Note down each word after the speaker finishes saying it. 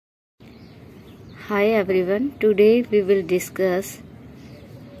Hi everyone, today we will discuss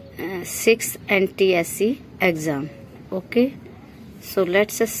 6th NTSE exam. Okay, so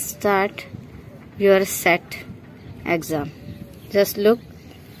let's start your set exam. Just look.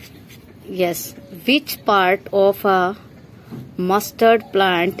 Yes, which part of a mustard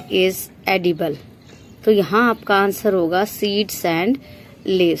plant is edible? तो यहाँ आपका answer होगा seeds and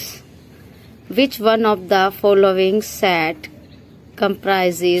leaves. Which one of the following set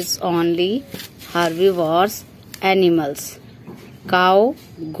comprises only herbivorous animals? Cow,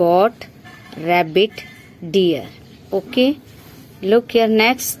 goat, rabbit, deer. Okay, look here.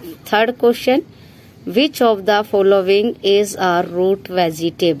 Next, third question. Which of the following is a root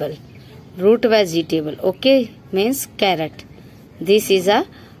vegetable? Root vegetable, okay, means carrot. This is a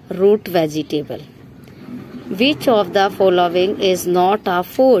root vegetable. Which of the following is not a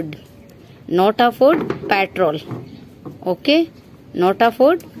food? Not a food, petrol. Okay, not a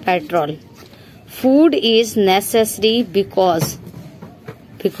food, petrol. Food is necessary because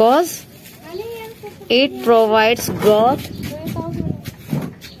it provides growth,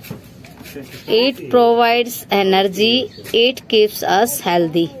 it provides energy, it keeps us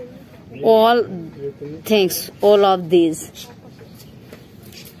healthy. All things, all of these.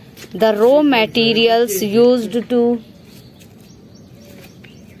 The raw materials used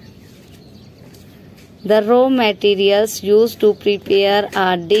to prepare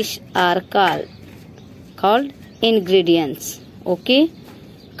a dish are called ingredients. Okay.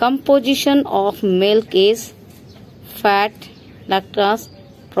 Composition of milk is fat, lactose,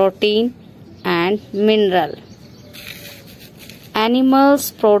 protein and mineral.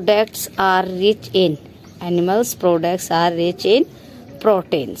 Animals products are rich in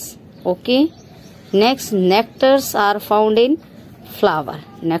proteins. Okay. Next, nectars are found in flower.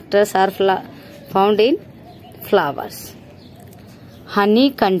 Nectars are found in flowers.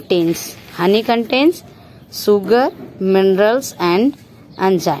 Honey contains sugar, minerals and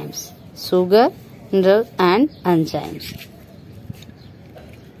enzymes. Sugar, minerals and enzymes.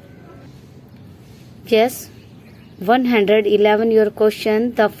 Yes, 111 your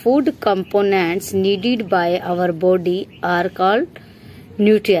question. The food components needed by our body are called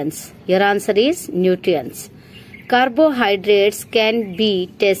nutrients. Your answer is nutrients. Carbohydrates can be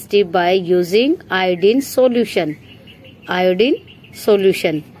tested by using iodine solution.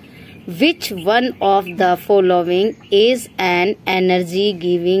 Which one of the following is an energy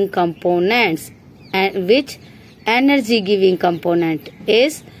giving component? And which energy giving component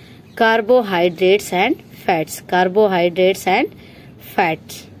is carbohydrates and fats? Carbohydrates and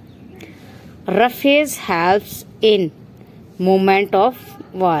fats. Roughage helps in movement of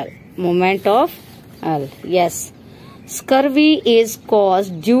wall. Yes. Scurvy is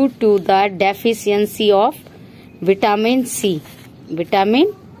caused due to the deficiency of vitamin C.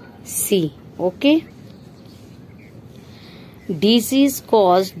 Okay. Disease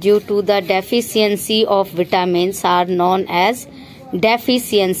caused due to the deficiency of vitamins are known as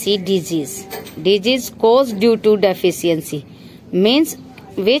deficiency disease. Disease caused due to deficiency means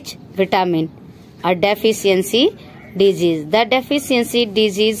which vitamin? A deficiency disease. The deficiency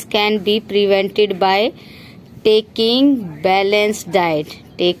disease can be prevented by taking balanced diet.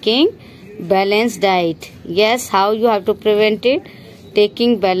 Yes, how you have to prevent it?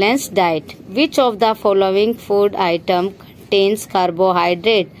 Taking balanced diet. Which of the following food item contains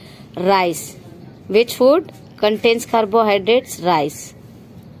carbohydrate? Rice. Which food contains carbohydrates? Rice.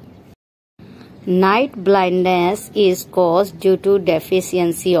 Night blindness is caused due to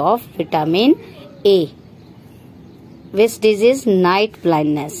deficiency of vitamin A. Which disease? Night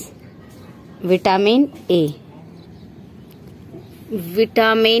blindness. Vitamin A.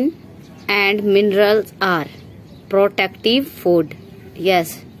 Vitamin and minerals are protective food.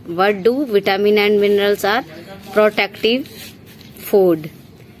 Yes, what do vitamin and minerals are? Protective food.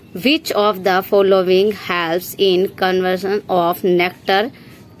 Which of the following helps in conversion of nectar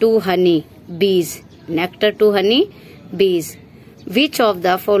to honey? Bees. Nectar to honey? Bees. Which of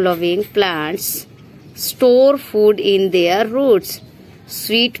the following plants store food in their roots?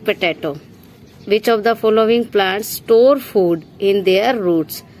 Sweet potato. Which of the following plants store food in their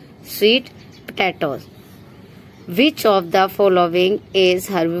roots? Sweet potatoes. Which of the following is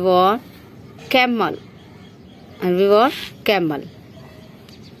herbivore? Camel.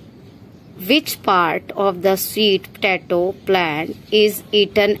 Which part of the sweet potato plant is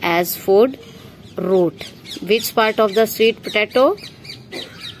eaten as food? Root. Which part of the sweet potato?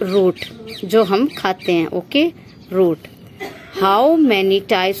 Root. जो हम खाते हैं. Okay, root. How many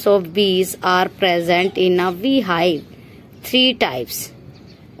types of bees are present in a beehive? 3 types.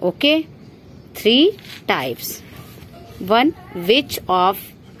 Okay, 3 types. 1. Which of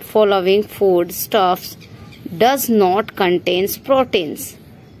following food stuffs does not contain proteins?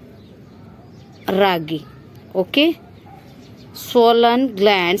 Ragi. Okay. Swollen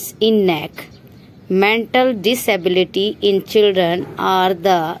glands in neck. Mental disability in children are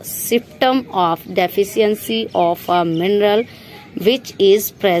the symptom of deficiency of a mineral which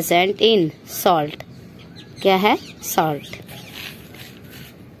is present in salt. क्या है? Salt.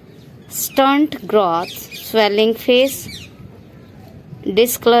 Stunt growth, swelling face,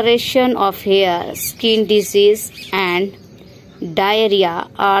 discoloration of hair, skin disease and diarrhea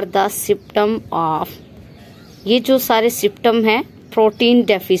are the symptom of, ये जो सारे symptom है protein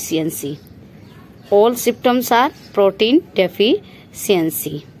deficiency. All symptoms are protein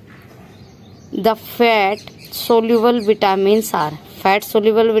deficiency. The fat soluble vitamins are fat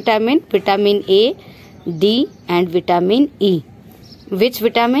soluble vitamin A, D and vitamin E. Which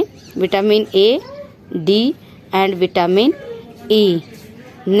vitamin? Vitamin A, D and vitamin E.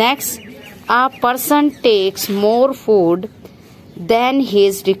 Next, a person takes more food than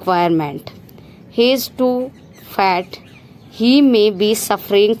his requirement. He is too fat. He may be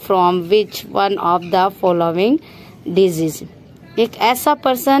suffering from which one of the following disease? एक ऐसा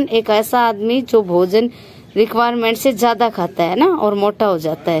person, एक ऐसा आदमी जो भोजन requirement से ज्यादा खाता है ना और मोटा हो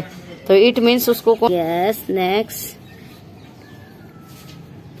जाता है, तो इट मीन्स उसको yes next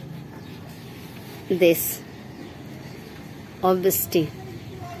this obesity.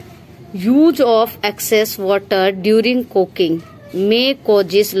 Use of excess water during cooking may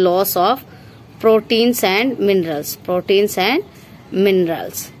causes loss of proteins and minerals.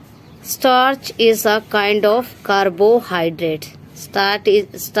 Starch is a kind of carbohydrate. Starch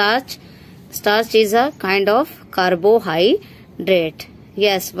is a kind of carbohydrate.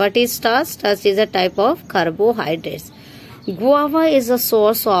 Yes, what is starch? Starch is a type of carbohydrates. Guava is a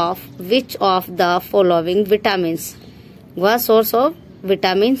source of which of the following vitamins? Guava source of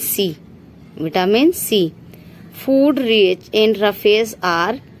vitamin C. Vitamin C. Food rich in roughage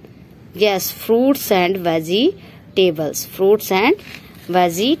are, yes, fruits and vegetables. Fruits and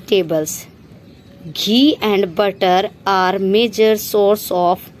vegetables. Ghee and butter are major source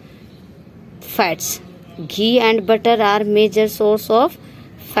of fats. Ghee and butter are major source of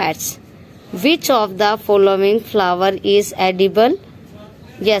fats. Which of the following flour is edible?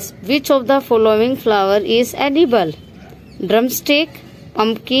 Yes, which of the following flour is edible? Drumstick,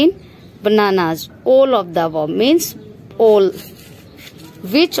 pumpkin, bananas. All of the above means all.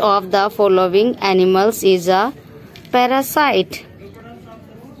 Which of the following animals is a parasite?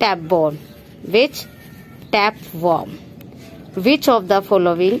 Tapeworm. Which? Tapeworm. Which of the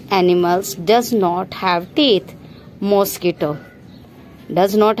following animals does not have teeth? Mosquito.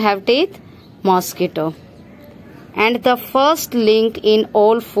 Does not have teeth? Mosquito. And the first link in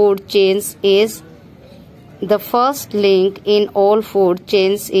all food chains is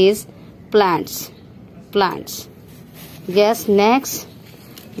plants. Yes, next.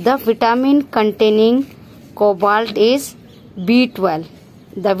 The vitamin containing cobalt is B12.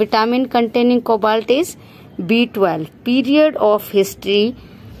 The vitamin containing cobalt is B12. Period of history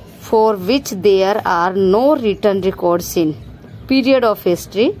for which there are no written records in. Period of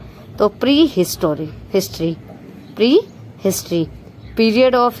history, तो prehistory.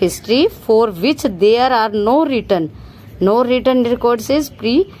 Period of history for which there are no written records is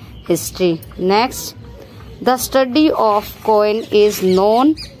prehistory. Next, the study of coin is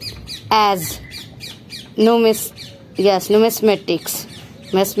known as numismatics.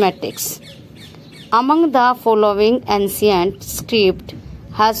 Among the following ancient script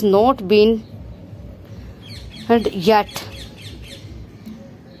has not been yet.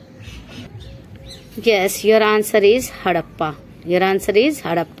 Yes, your answer is Harappa. The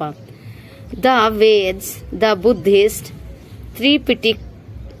Veds, the Buddhist, Tripitaks,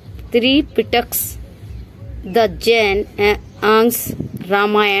 the Jain, Angs,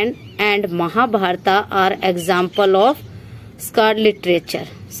 Ramayana and Mahabharata are example of scared literature.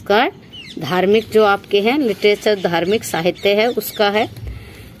 Scared धार्मिक जो आपके हैं, literature धार्मिक साहित्य है उसका है.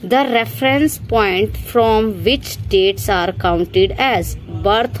 The reference point from which dates are counted as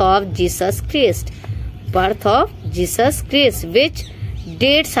birth of Jesus Christ. Which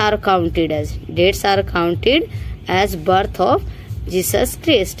dates are counted as birth of Jesus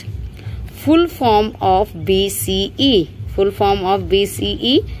Christ. Full form of BCE.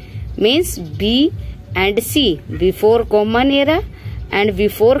 means B and C, before common era and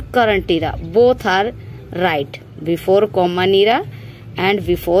before current era. Both are right. Before common era and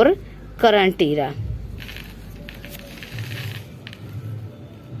before current era.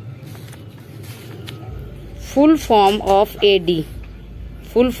 Full form of AD.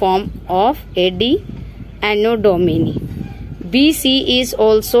 Anno Domini. BC is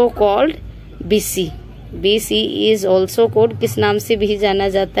also called BC. BC is also called, किस नाम से भी जाना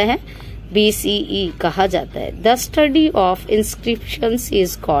जाता है? BCE कहा जाता है. The study of inscriptions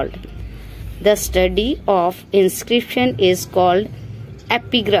is called. The study of inscription is called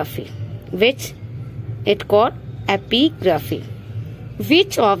epigraphy. Which it called epigraphy.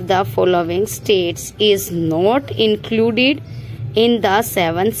 Which of the following states is not included in the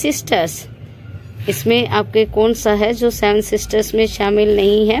Seven Sisters? इसमें आपके कौन सा है जो सेवन सिस्टर्स में शामिल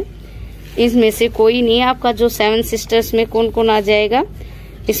नहीं है? इसमें से कोई नहीं है आपका. जो सेवन सिस्टर्स में कौन कौन आ जाएगा?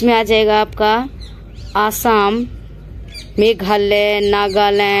 इसमें आ जाएगा आपका आसाम, मेघालय,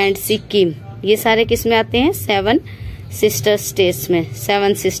 नागालैंड, सिक्किम. ये सारे किस में आते हैं? सेवन सिस्टर स्टेट्स में.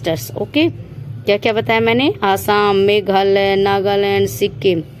 Seven sisters. ओके, क्या क्या बताया मैंने? Assam, Meghalaya, Nagaland,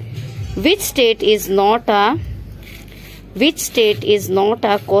 Sikkim. Which state is not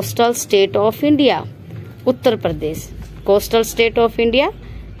a coastal state of India? Uttar Pradesh. Coastal state of India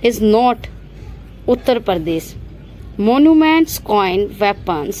is not Uttar Pradesh. Monuments, coin,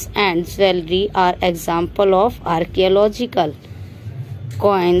 weapons and jewelry are example of archaeological.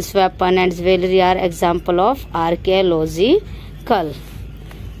 Coins, weapon and jewelry are example of archaeological.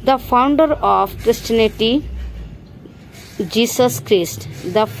 The founder of Christianity, Jesus Christ.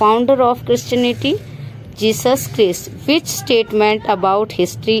 The founder of Christianity, Jesus Christ. Which statement about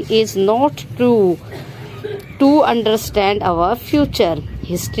history is not true to understand our future?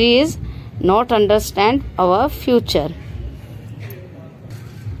 History is not understand our future.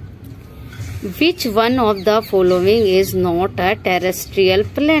 Which one of the following is not a terrestrial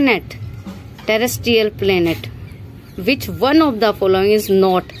planet? Terrestrial planet. Which one of the following is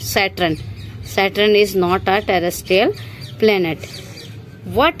not? Saturn. Saturn is not a terrestrial planet.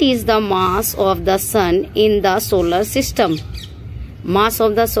 What is the mass of the sun in the solar system? Mass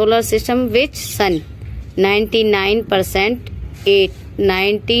of the solar system, which sun?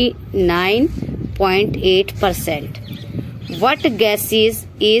 99.8%. What gases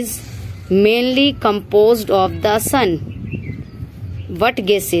is mainly composed of the sun? What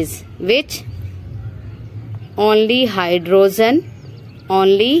gases? Which? Only hydrogen,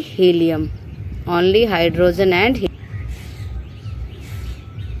 only helium. Only hydrogen and helium.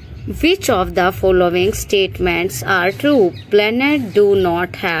 Which of the following statements are true? Planets do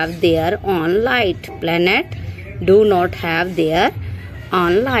not have their own light. Planets do not have their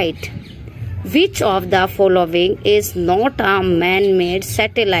own light. Which of the following is not a man-made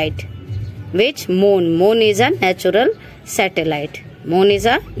satellite? Which? Moon. Moon is a natural satellite. Moon is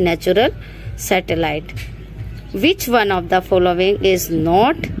a natural satellite. Which one of the following is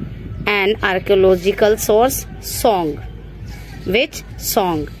not an archaeological source? Song. Which?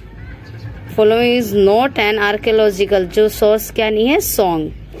 Song. Following is not an archaeological. जो source क्या नहीं है?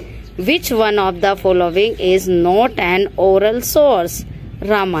 Song. Which one of the following is not an oral source?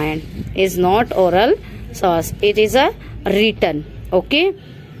 Ramayana is not oral source. It is a written. Okay.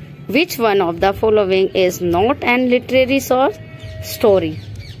 Which one of the following is not an literary source? Story.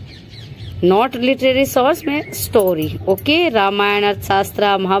 Not literary source में story. Okay. Ramayana,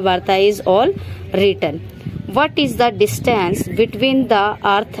 Shastra, Mahabharata is all written. What is the distance between the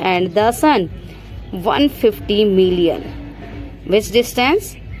earth and the sun? 150 million. Which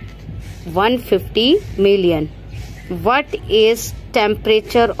distance? 150 million. What is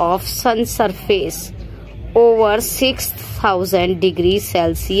temperature of sun surface? Over 6,000 degrees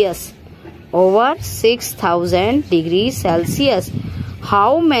Celsius. Over 6,000 degrees Celsius.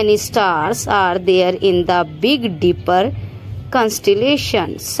 How many stars are there in the Big Dipper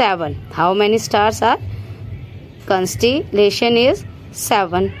constellation? 7. How many stars are? Constellation is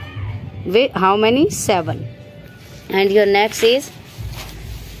 7. How many? 7. And your next is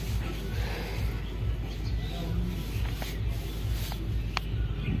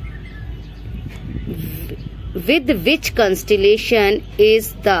with which constellation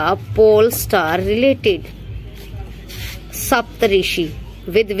is the pole star related? Saptarishi.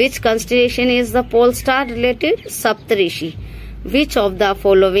 With which constellation is the pole star related? Saptarishi. Which of the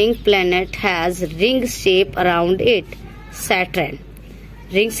following planet has ring shape around it? Saturn.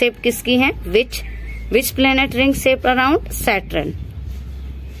 Ring shape किसकी है? Which planet ring shape around? Saturn.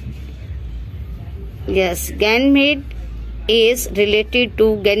 Yes, Ganymede is related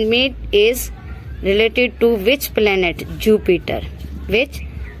to which planet? Jupiter. Which?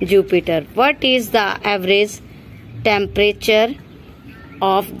 Jupiter. What is the average temperature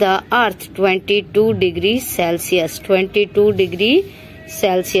of the earth? 22 degrees Celsius. 22 degrees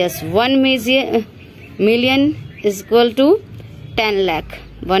Celsius. 1 million is equal to 10 lakh.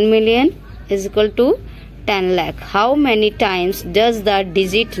 1 million is equal to 10 lakh. How many times does the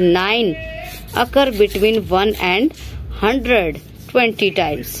digit 9 occur between 1 and 100 20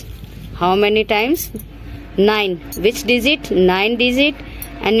 times. How many times? 9. Which digit? 9 digit,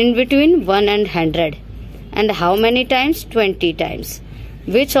 and in between 1 and 100. And how many times? 20 times.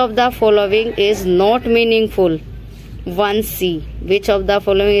 Which of the following is not meaningful? 1C. Which of the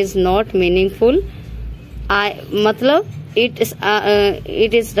following is not meaningful? मतलब it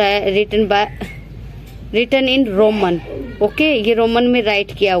is written in Roman. Okay, ये Roman में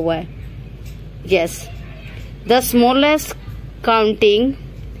right किया हुआ है. Yes. The smallest counting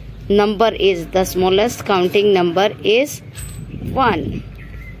number is 1.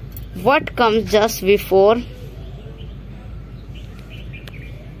 What comes just before?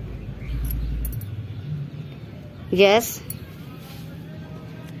 Yes.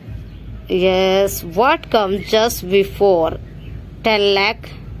 What comes just before 10 lakh?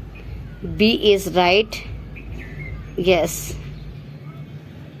 B is right. Yes.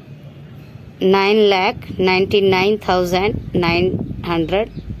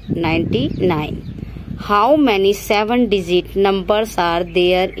 9,99,999. How many 7-digit numbers are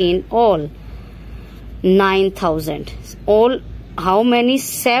there in all? 9,000. All. How many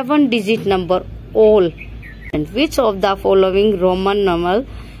 7-digit number? All. And which of the following Roman numeral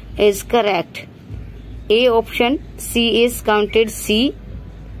is correct? A option. C is counted. C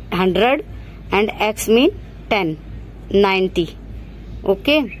 100 and X mean 10. 90.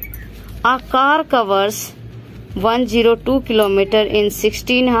 Okay. A car covers 102 km in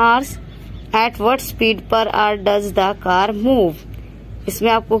 16 hours. At what speed per hour does the car move?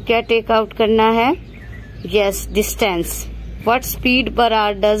 इसमें आपको क्या take out करना है? Yes, distance. What speed per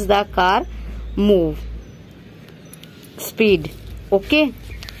hour does the car move? Speed. Okay.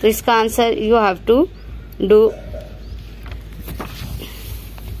 तो इसका answer you have to do.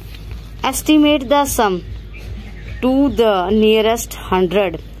 Estimate the sum to the nearest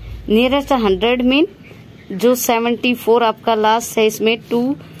 100. Nearest 100 mean जो 74 आपका last है, इसमें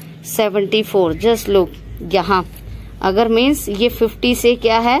 274. जस्ट लुक यहाँ, अगर मीन्स ये 50 से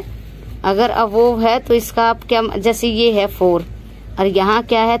क्या है, अगर अवोव है तो इसका आप क्या, जैसे ये है 4 और यहाँ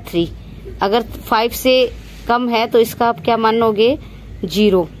क्या है 3. अगर 5 से कम है तो इसका आप क्या मानोगे?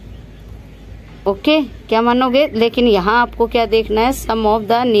 0. ओके, क्या मानोगे? लेकिन यहाँ आपको क्या देखना है? सम ऑफ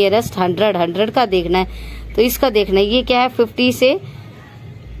द नियरेस्ट 100 का देखना है. तो इसका देखना है, ये क्या है 50 से.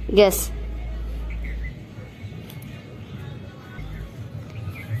 यस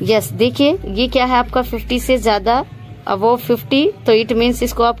देखिए ये क्या है आपका 50 से ज्यादा, अबव 50. तो इट मीन्स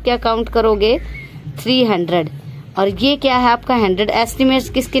इसको आप क्या काउंट करोगे? 300. और ये क्या है आपका 100.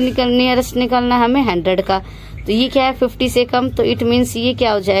 एस्टिमेट किसके नियरेस्ट निकालना है हमें? 100 का. तो ये क्या है 50 से कम, तो इट मीन्स ये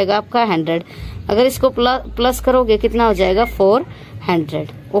क्या हो जाएगा आपका 100. अगर इसको प्लस करोगे कितना हो जाएगा? 400.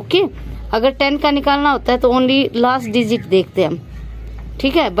 ओके. अगर 10 का निकालना होता है तो ओनली लास्ट डिजिट देखते हैं हम,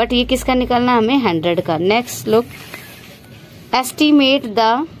 ठीक है. बट ये किसका निकालना हमें? 100 का. Next look, estimate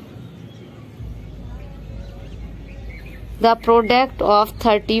the product of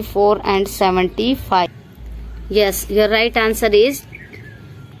 34 and 75. Yes, your right answer is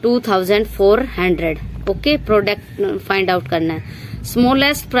 2400. Okay, product find out करना है.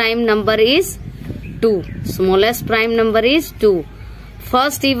 Smallest prime number is 2. Smallest prime number is 2.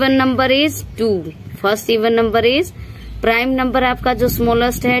 First even number is 2. First even number is, prime number आपका जो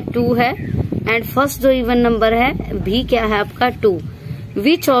smallest है 2 है, and first जो even number है भी क्या है आपका 2.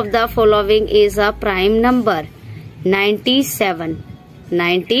 Which of the following is a prime number? 97.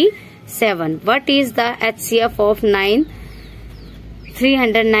 97. What is the HCF of 9,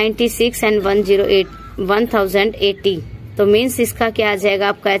 396 and 1080? तो मीन्स इसका क्या आ जाएगा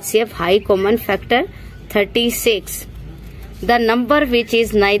आपका HCF? High common factor 36. The number which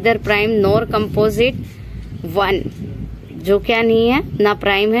is neither prime nor composite 1. जो क्या नहीं है, ना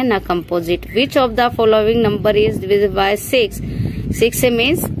प्राइम है ना composite. Which of the following number is divisible by 6? 6 से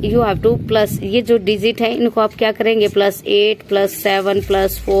means you have two plus, ये जो डिजिट है इनको आप क्या करेंगे? +8 +7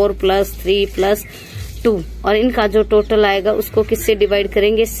 +4 +3 +2, और इनका जो टोटल आएगा उसको किससे डिवाइड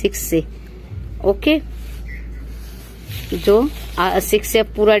करेंगे? 6 से. ओके, जो 6 से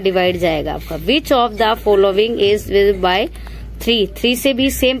पूरा डिवाइड जाएगा आपका. Which of the following is divisible by 3? 3 से भी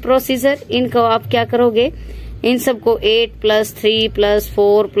सेम प्रोसीजर, इनको आप क्या करोगे? इन सबको 8 +3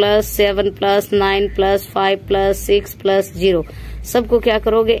 +4 +7 +9 +5 +6 +0 सबको क्या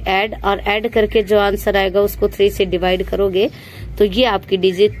करोगे? ऐड, और ऐड करके जो आंसर आएगा उसको 3 से डिवाइड करोगे तो ये आपकी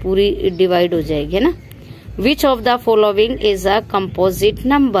डिजिट पूरी डिवाइड हो जाएगी, है ना. Which of the following is a composite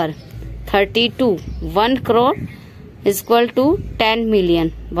number? 32. 1 crore equal to 10 million.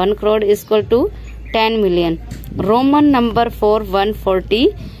 1 crore equal to 10 million. Roman number for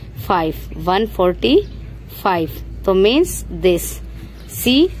 145. 145. तो मीन्स दिस C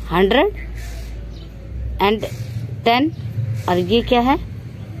 100 and 10 और ये क्या है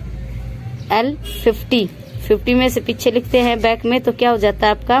L 50। 50 में से पीछे लिखते हैं बैक में तो क्या हो जाता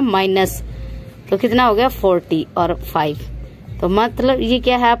है आपका माइनस, तो कितना हो गया 40 और 5, तो मतलब ये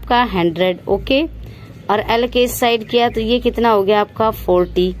क्या है आपका 100। ओके, और L के इस साइड किया तो ये कितना हो गया आपका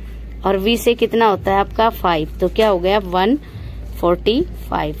 40 और V से कितना होता है आपका 5, तो क्या हो गया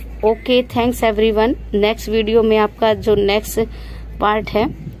 145। Okay, thanks everyone. Next video में आपका जो नेक्स्ट पार्ट है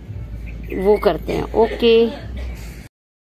वो करते हैं। ओके।